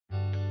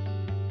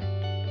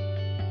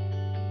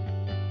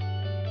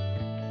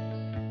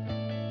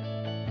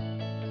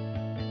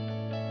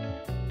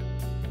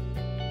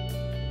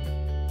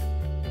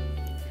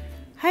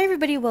Hi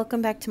everybody,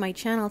 welcome back to my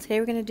channel. Today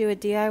we're going to do a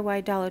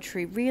DIY Dollar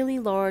Tree really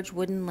large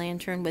wooden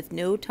lantern with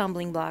no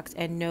tumbling blocks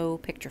and no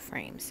picture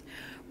frames.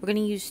 We're going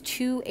to use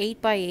two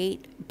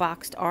 8x8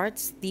 boxed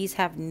arts. These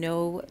have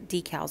no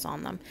decals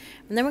on them.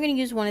 And then we're going to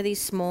use one of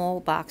these small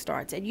boxed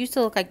arts. It used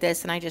to look like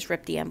this and I just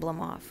ripped the emblem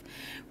off.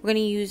 We're going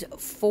to use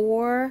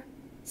 4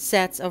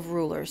 sets of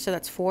rulers, so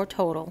that's 4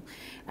 total.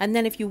 And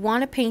then if you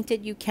want to paint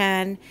it, you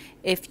can.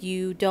 If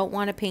you don't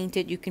want to paint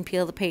it, you can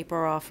peel the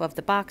paper off of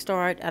the boxed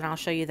art, and I'll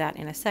show you that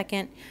in a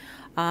second.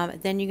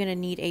 Then you're going to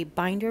need a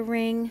binder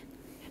ring.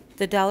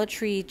 The Dollar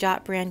Tree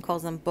Jot brand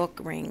calls them book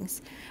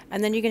rings.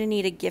 And then you're going to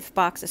need a gift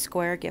box, a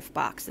square gift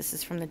box. This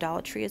is from the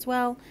Dollar Tree as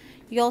well.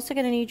 You're also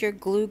going to need your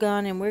glue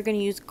gun, and we're going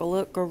to use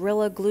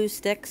Gorilla Glue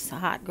sticks,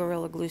 hot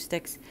Gorilla Glue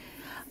sticks.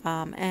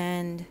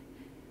 And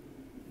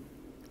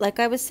like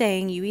I was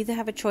saying, you either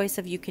have a choice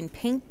of you can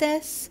paint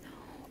this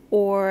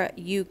or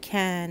you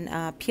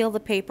can peel the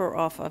paper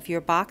off of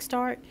your boxed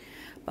art.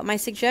 But my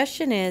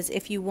suggestion is,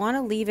 if you want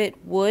to leave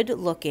it wood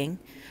looking,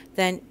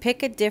 then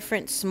pick a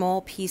different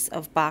small piece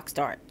of boxed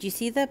art. Do you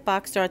see the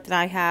boxed art that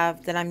I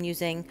have that I'm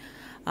using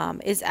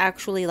is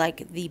actually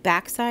like the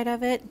back side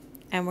of it,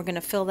 and we're going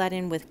to fill that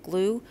in with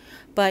glue.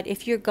 But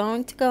if you're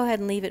going to go ahead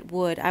and leave it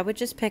wood, I would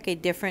just pick a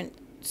different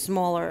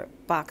smaller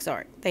box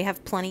art. They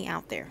have plenty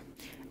out there.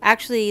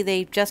 Actually,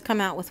 they've just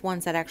come out with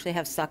ones that actually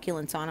have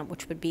succulents on it,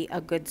 which would be a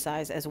good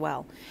size as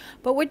well.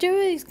 But what we're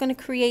doing is going to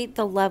create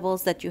the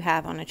levels that you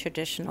have on a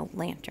traditional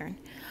lantern.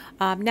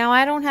 Now,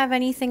 I don't have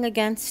anything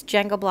against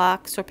Jenga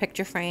blocks or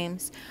picture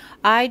frames.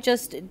 I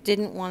just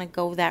didn't want to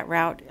go that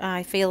route.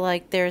 I feel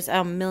like there's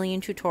a million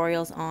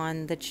tutorials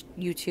on the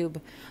YouTube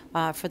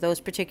for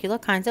those particular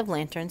kinds of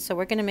lanterns. So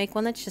we're going to make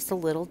one that's just a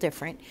little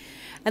different.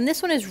 And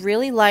this one is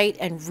really light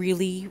and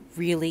really,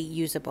 really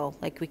usable.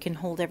 Like, we can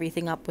hold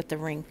everything up with the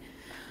ring.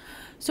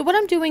 So what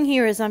I'm doing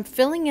here is I'm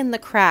filling in the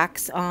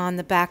cracks on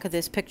the back of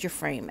this picture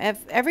frame.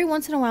 Every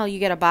once in a while you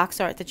get a box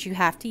art that you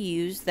have to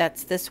use.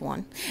 That's this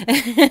one.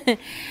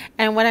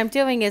 And what I'm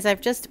doing is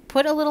I've just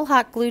put a little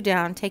hot glue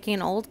down, taking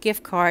an old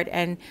gift card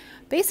and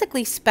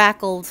basically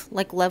spackled,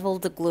 like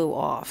leveled the glue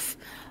off.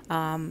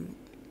 And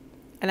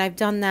I've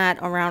done that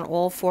around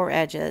all 4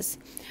 edges.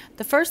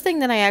 The first thing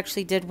that I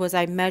actually did was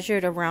I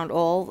measured around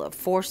all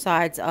 4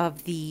 sides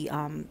of the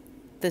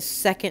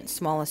second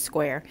smallest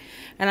square,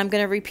 and I'm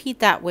going to repeat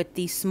that with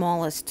the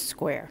smallest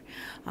square.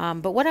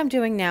 But what I'm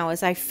doing now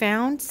is I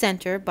found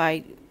center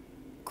by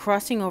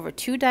crossing over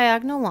 2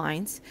 diagonal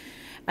lines,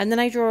 and then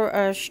I draw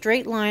a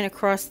straight line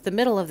across the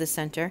middle of the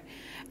center,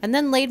 and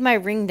then laid my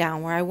ring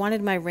down where I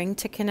wanted my ring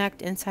to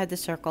connect inside the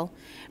circle,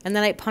 and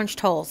then I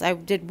punched holes. I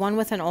did one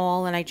with an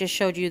awl, and I just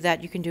showed you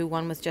that you can do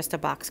one with just a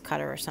box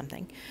cutter or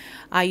something.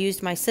 I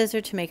used my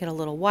scissor to make it a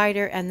little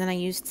wider, and then I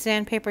used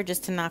sandpaper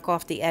just to knock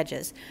off the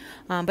edges.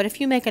 But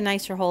if you make a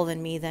nicer hole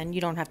than me, then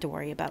you don't have to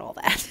worry about all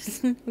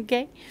that.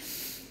 Okay?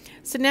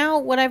 So now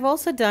what I've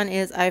also done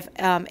is I've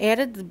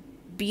added the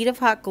bead of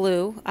hot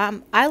glue.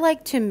 I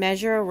like to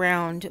measure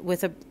around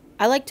with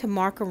I like to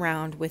mark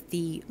around with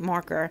the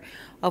marker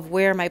of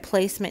where my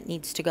placement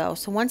needs to go.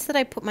 So once that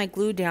I put my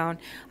glue down,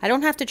 I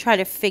don't have to try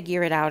to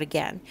figure it out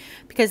again,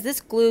 because this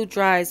glue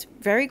dries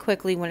very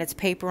quickly when it's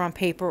paper on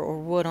paper or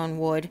wood on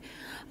wood,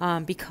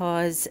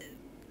 because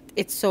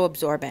it's so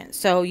absorbent.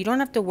 So you don't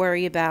have to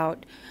worry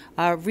about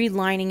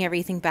relining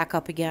everything back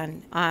up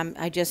again.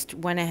 I just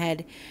went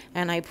ahead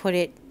and I put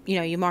it,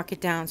 you mark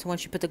it down, so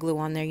once you put the glue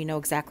on there, you know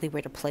exactly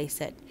where to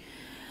place it.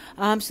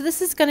 So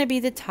this is going to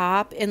be the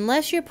top,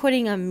 unless you're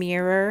putting a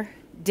mirror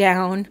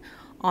down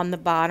on the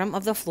bottom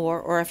of the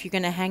floor, or if you're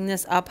going to hang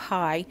this up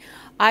high.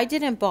 I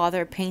didn't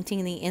bother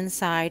painting the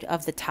inside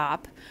of the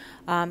top,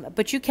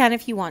 but you can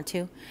if you want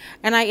to.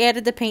 And I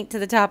added the paint to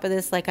the top of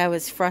this like I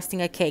was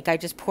frosting a cake. I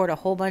just poured a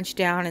whole bunch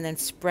down and then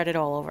spread it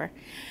all over.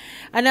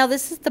 And now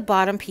this is the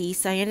bottom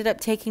piece. I ended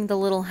up taking the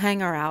little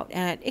hanger out,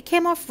 and it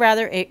came off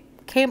rather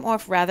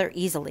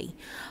easily.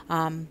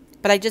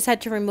 But I just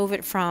had to remove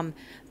it from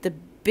the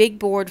big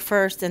board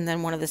first and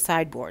then one of the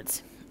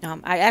sideboards.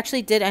 I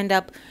actually did end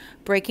up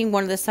breaking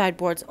one of the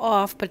sideboards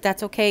off, but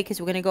that's okay because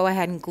we're going to go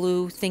ahead and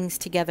glue things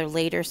together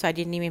later, so I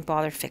didn't even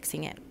bother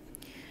fixing it.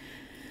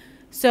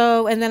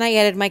 So, and then I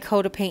added my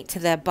coat of paint to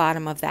the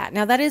bottom of that.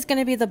 Now that is going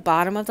to be the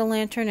bottom of the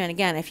lantern, and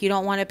again, if you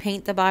don't want to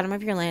paint the bottom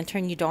of your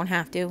lantern, you don't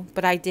have to,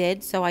 but I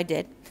did, so I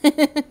did.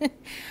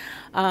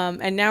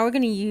 And now we're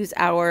going to use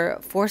our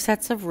 4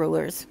 sets of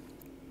rulers.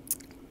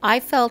 I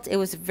felt it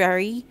was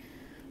very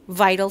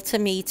vital to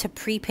me to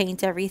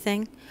pre-paint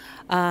everything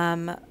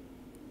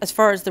as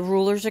far as the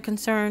rulers are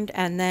concerned,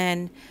 and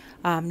then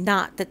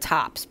not the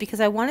tops, because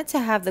I wanted to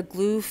have the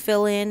glue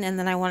fill in, and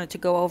then I wanted to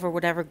go over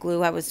whatever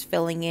glue I was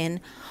filling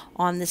in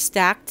on the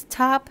stacked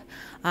top.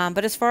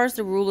 But as far as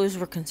the rulers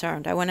were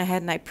concerned, I went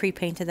ahead and I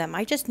pre-painted them.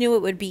 I just knew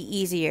it would be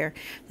easier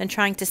than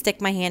trying to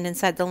stick my hand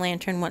inside the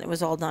lantern when it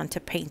was all done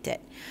to paint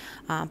it.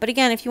 But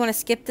again, if you want to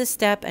skip this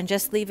step and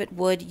just leave it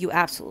wood, you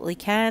absolutely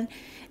can.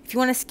 If you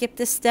want to skip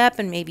this step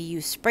and maybe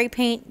use spray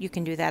paint, you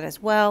can do that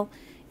as well.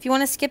 If you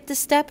want to skip this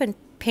step and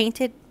paint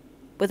it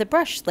with a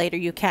brush later,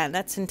 you can.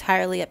 That's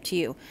entirely up to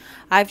you.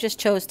 I've just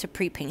chose to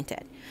pre-paint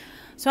it.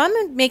 So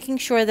I'm making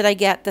sure that I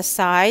get the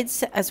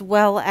sides as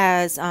well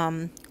as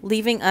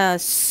leaving a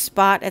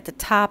spot at the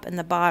top and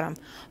the bottom.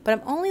 But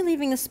I'm only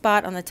leaving a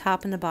spot on the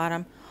top and the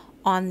bottom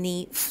on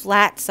the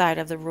flat side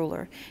of the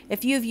ruler.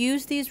 If you've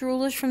used these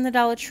rulers from the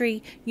Dollar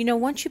Tree, you know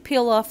once you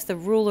peel off the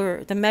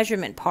ruler, the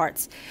measurement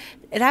parts,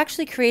 it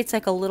actually creates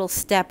like a little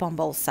step on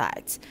both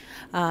sides.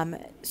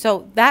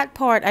 So that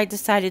part I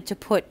decided to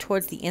put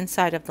towards the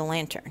inside of the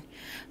lantern.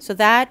 So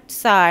that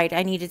side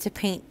I needed to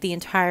paint the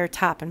entire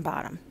top and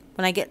bottom.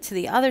 When I get to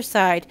the other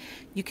side,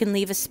 you can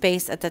leave a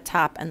space at the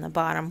top and the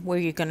bottom where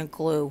you're going to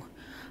glue,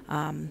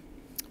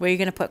 where you're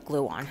going to put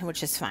glue on,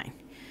 which is fine.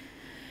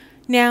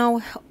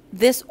 Now,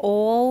 this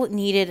all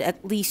needed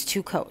at least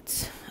 2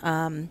 coats.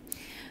 The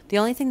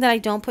only thing that I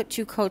don't put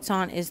 2 coats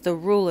on is the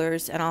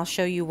rulers, and I'll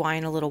show you why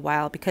in a little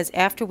while, because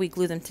after we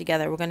glue them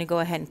together, we're going to go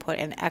ahead and put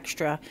an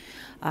extra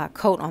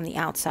coat on the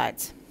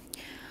outsides.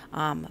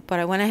 But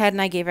I went ahead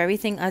and I gave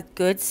everything a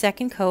good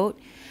second coat,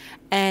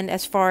 and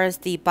as far as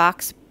the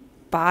box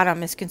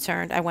bottom is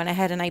concerned, I went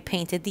ahead and I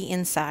painted the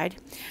inside,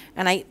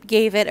 and I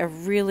gave it a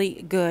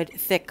really good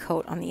thick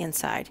coat on the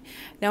inside.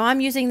 Now I'm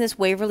using this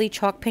Waverly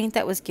chalk paint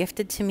that was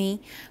gifted to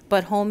me,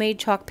 but homemade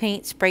chalk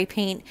paint, spray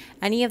paint,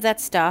 any of that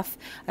stuff,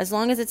 as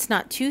long as it's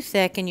not too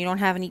thick and you don't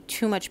have any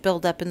too much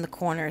buildup in the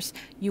corners,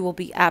 you will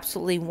be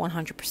absolutely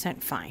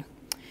 100% fine.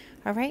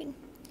 All right.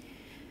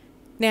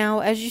 Now,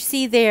 as you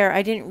see there,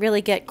 I didn't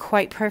really get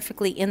quite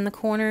perfectly in the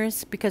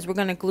corners because we're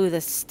going to glue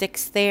the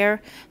sticks there,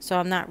 so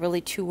I'm not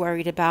really too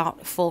worried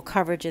about full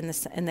coverage in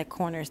the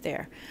corners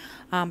there.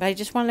 But I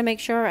just wanted to make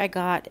sure I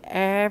got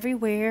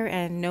everywhere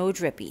and no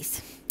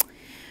drippies.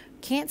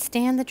 Can't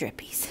stand the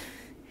drippies.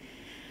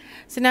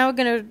 So now we're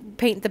going to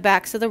paint the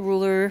backs of the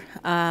ruler,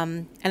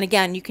 and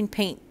again, you can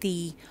paint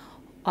the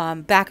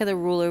back of the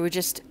ruler with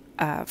just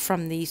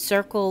from the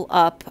circle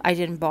up. I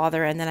didn't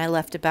bother, and then I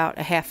left about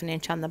a ½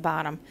 inch on the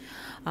bottom.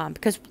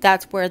 Because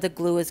that's where the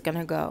glue is going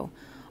to go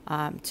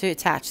to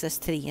attach this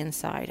to the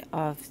inside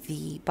of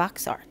the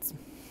box arts.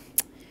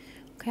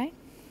 Okay,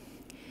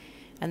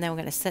 and then we're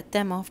going to set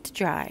them off to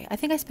dry. I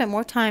think I spent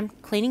more time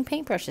cleaning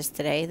paintbrushes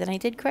today than I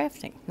did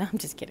crafting. No, I'm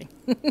just kidding.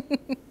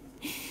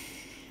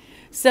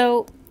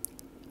 So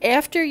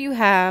after you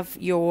have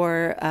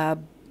your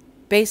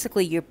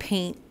basically your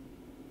paint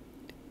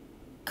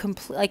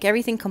like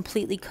everything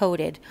completely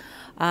coated,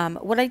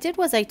 what I did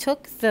was I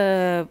took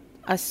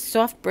a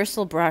soft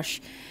bristle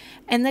brush,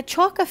 and the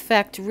chalk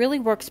effect really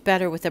works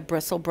better with a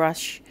bristle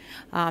brush.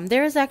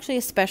 There is actually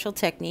a special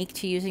technique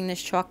to using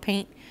this chalk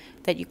paint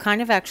that you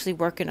kind of actually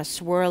work in a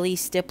swirly,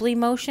 stipply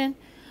motion.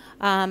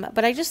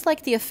 But I just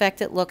like the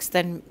effect it looks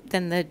than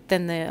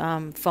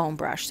the foam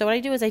brush. So what I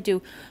do is I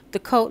do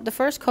the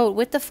first coat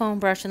with the foam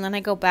brush, and then I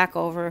go back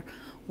over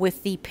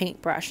with the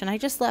paintbrush. And I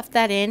just left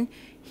that in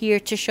here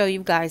to show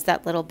you guys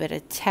that little bit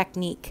of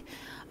technique.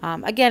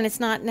 Again, it's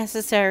not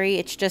necessary.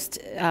 It's just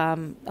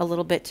a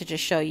little bit to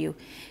just show you.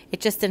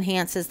 It just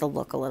enhances the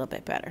look a little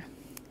bit better.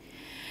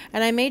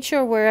 And I made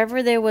sure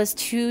wherever there was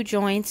 2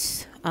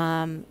 joints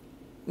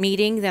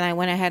meeting, then I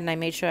went ahead and I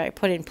made sure I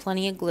put in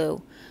plenty of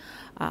glue.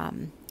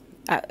 I'm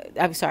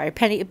sorry,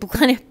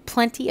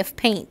 plenty of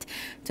paint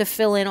to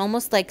fill in,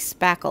 almost like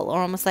spackle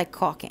or almost like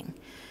caulking.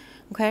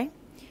 Okay.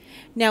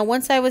 Now,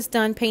 once I was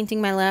done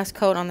painting my last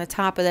coat on the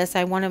top of this,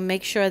 I want to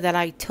make sure that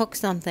I took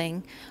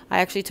something.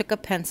 I actually took a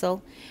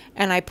pencil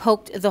and I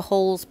poked the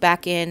holes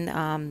back in,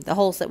 the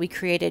holes that we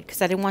created,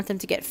 because I didn't want them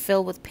to get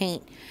filled with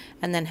paint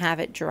and then have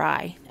it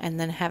dry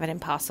and then have it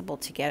impossible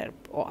to get it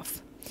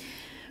off.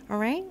 All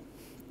right.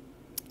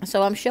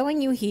 So I'm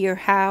showing you here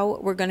how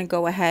we're going to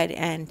go ahead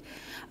and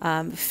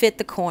fit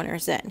the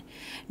corners in.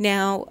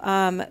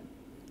 Now,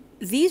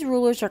 these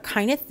rulers are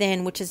kind of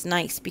thin, which is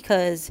nice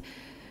because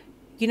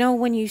you know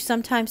when you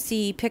sometimes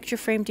see picture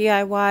frame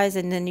DIYs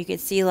and then you can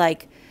see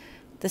like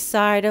the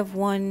side of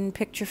one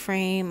picture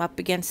frame up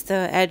against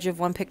the edge of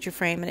one picture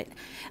frame, and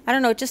I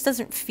don't know, it just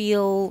doesn't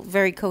feel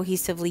very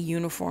cohesively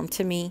uniform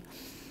to me.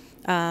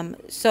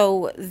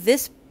 So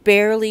this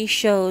barely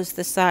shows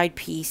the side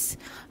piece.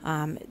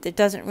 It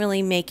doesn't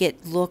really make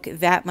it look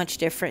that much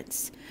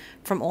difference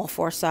from all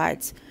 4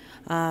 sides.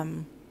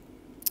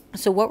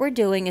 So what we're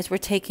doing is we're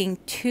taking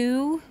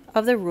 2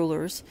 of the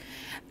rulers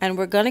and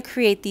we're going to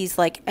create these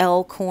like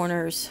L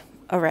corners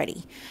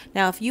already.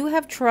 Now, if you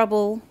have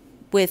trouble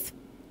with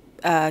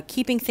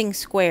keeping things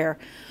square,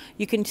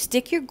 you can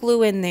stick your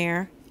glue in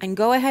there and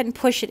go ahead and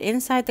push it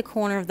inside the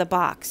corner of the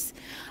box.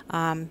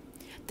 Then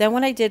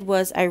what I did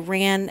was I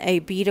ran a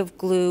bead of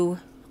glue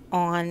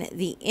on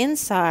the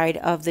inside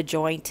of the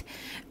joint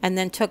and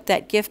then took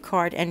that gift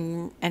card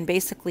and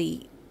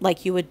basically,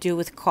 like you would do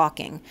with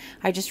caulking,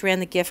 I just ran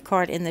the gift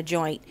card in the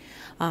joint,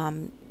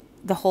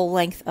 the whole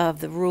length of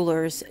the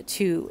rulers,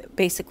 to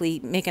basically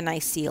make a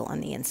nice seal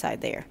on the inside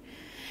there.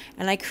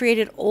 And I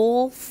created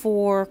all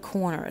 4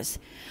 corners.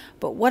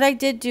 But what I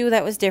did do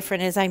that was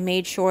different is I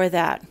made sure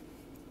that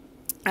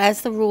as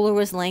the ruler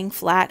was laying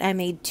flat, I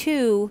made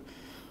 2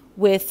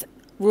 with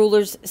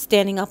rulers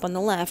standing up on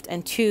the left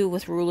and 2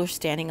 with rulers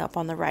standing up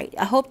on the right.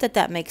 I hope that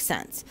that makes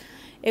sense.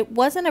 It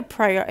wasn't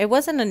it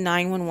wasn't a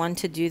 911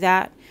 to do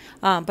that,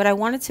 but I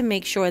wanted to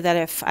make sure that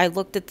if I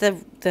looked at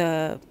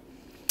the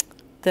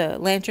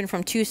lantern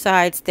from two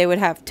sides, they would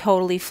have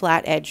totally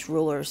flat edged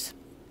rulers,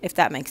 if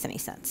that makes any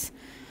sense.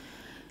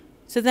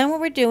 So then what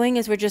we're doing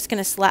is we're just going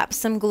to slap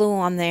some glue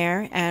on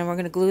there, and we're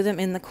going to glue them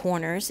in the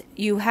corners.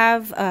 You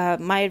have,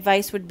 my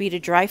advice would be to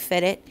dry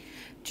fit it,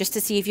 just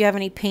to see if you have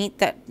any paint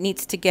that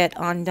needs to get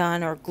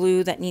undone or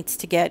glue that needs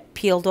to get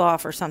peeled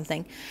off or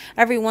something.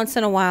 Every once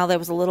in a while there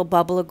was a little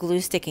bubble of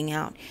glue sticking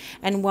out,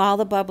 and while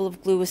the bubble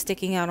of glue was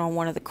sticking out on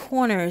one of the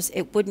corners,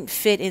 it wouldn't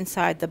fit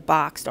inside the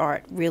boxed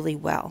art really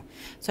well.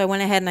 So I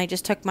went ahead and I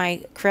just took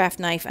my craft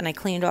knife and I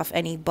cleaned off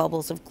any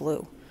bubbles of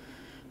glue.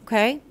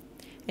 Okay?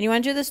 And you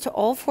want to do this to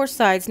all four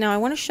sides. Now I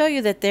want to show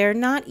you that they're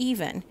not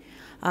even.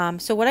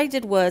 So what I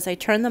did was I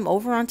turned them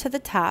over onto the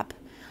top,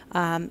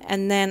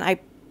 and then I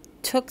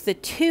took the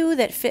two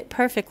that fit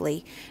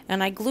perfectly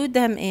and I glued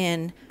them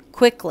in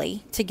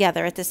quickly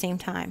together at the same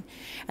time.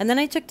 And then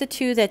I took the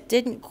two that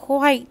didn't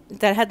quite,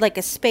 that had like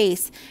a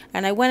space,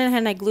 and I went ahead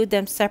and I glued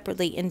them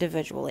separately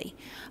individually.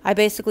 I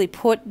basically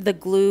put the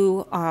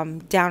glue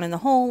down in the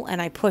hole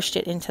and I pushed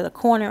it into the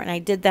corner, and I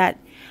did that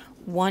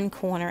one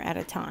corner at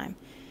a time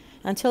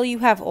until you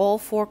have all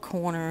four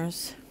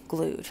corners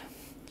glued.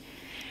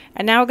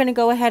 And now we're going to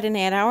go ahead and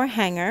add our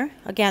hanger.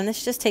 Again,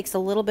 this just takes a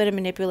little bit of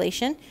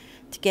manipulation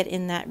to get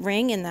in that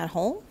ring, in that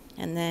hole,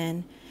 and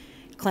then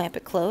clamp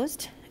it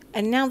closed.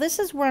 And now this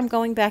is where I'm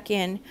going back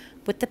in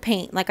with the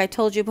paint. Like I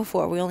told you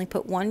before, we only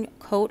put one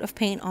coat of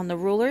paint on the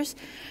rulers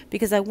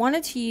because I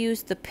wanted to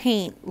use the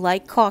paint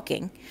like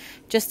caulking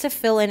just to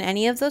fill in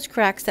any of those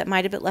cracks that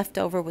might have been left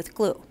over with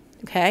glue.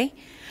 Okay?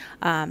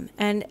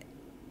 And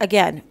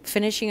again,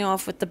 finishing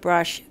off with the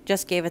brush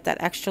just gave it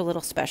that extra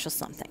little special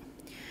something.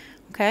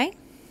 Okay?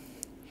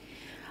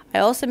 I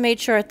also made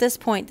sure at this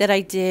point that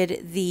I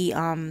did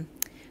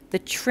the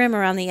trim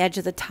around the edge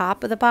of the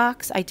top of the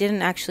box. I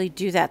didn't actually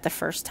do that the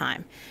first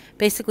time.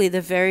 Basically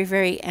the very,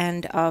 very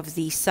end of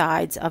the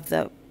sides of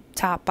the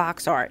top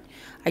box art,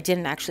 I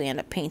didn't actually end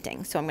up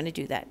painting. So I'm going to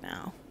do that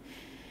now.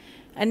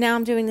 And now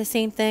I'm doing the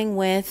same thing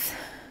with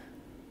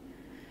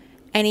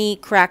any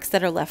cracks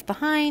that are left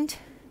behind.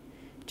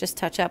 Just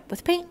touch up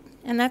with paint,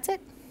 and that's it.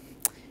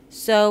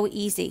 So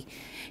easy.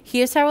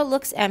 Here's how it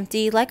looks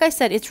empty. Like I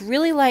said, it's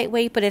really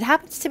lightweight, but it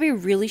happens to be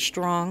really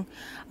strong.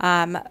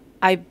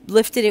 I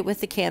lifted it with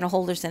the candle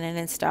holders in it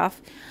and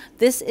stuff.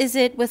 This is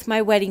it with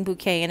my wedding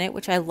bouquet in it,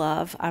 which I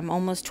love. I'm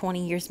almost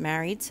 20 years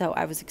married, so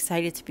I was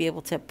excited to be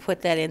able to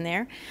put that in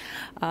there.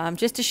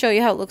 Just to show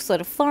you how it looks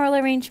like a floral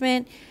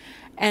arrangement.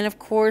 And of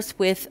course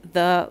with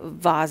the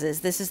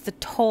vases. This is the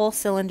tall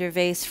cylinder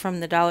vase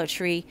from the Dollar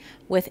Tree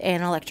with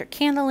an electric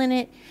candle in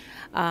it.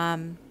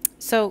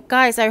 So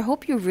guys, I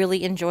hope you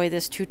really enjoy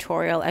this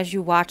tutorial as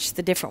you watch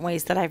the different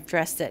ways that I've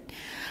dressed it.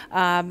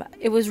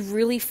 It was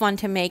really fun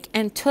to make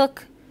and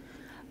took,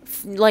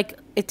 like,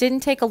 it didn't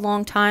take a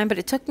long time, but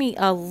it took me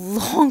a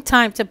long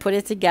time to put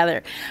it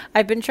together.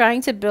 I've been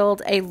trying to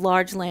build a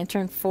large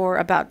lantern for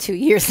about 2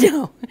 years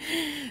now.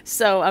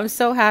 So I'm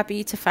so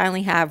happy to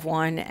finally have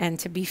one and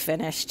to be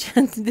finished.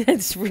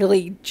 It's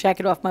really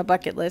checking off my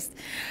bucket list.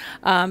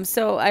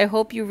 So I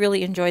hope you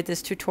really enjoyed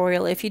this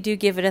tutorial. If you do,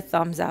 give it a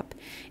thumbs up.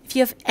 If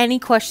you have any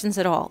questions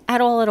at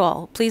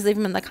all, please leave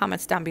them in the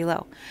comments down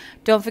below.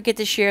 Don't forget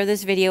to share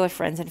this video with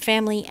friends and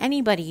family,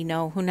 anybody you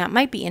know who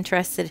might be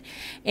interested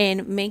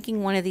in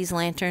making one of these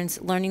lanterns,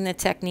 learning the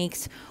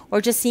techniques,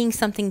 or just seeing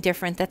something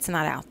different that's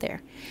not out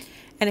there.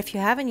 And if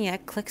you haven't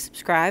yet, click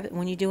subscribe.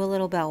 When you do, a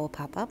little bell will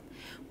pop up.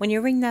 When you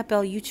ring that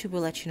bell, YouTube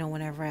will let you know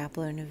whenever I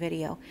upload a new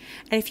video.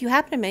 And if you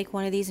happen to make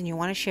one of these and you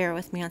want to share it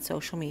with me on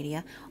social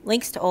media,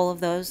 links to all of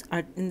those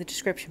are in the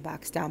description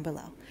box down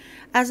below.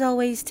 As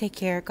always, take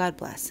care, God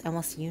bless, and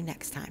we'll see you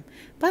next time.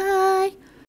 Bye!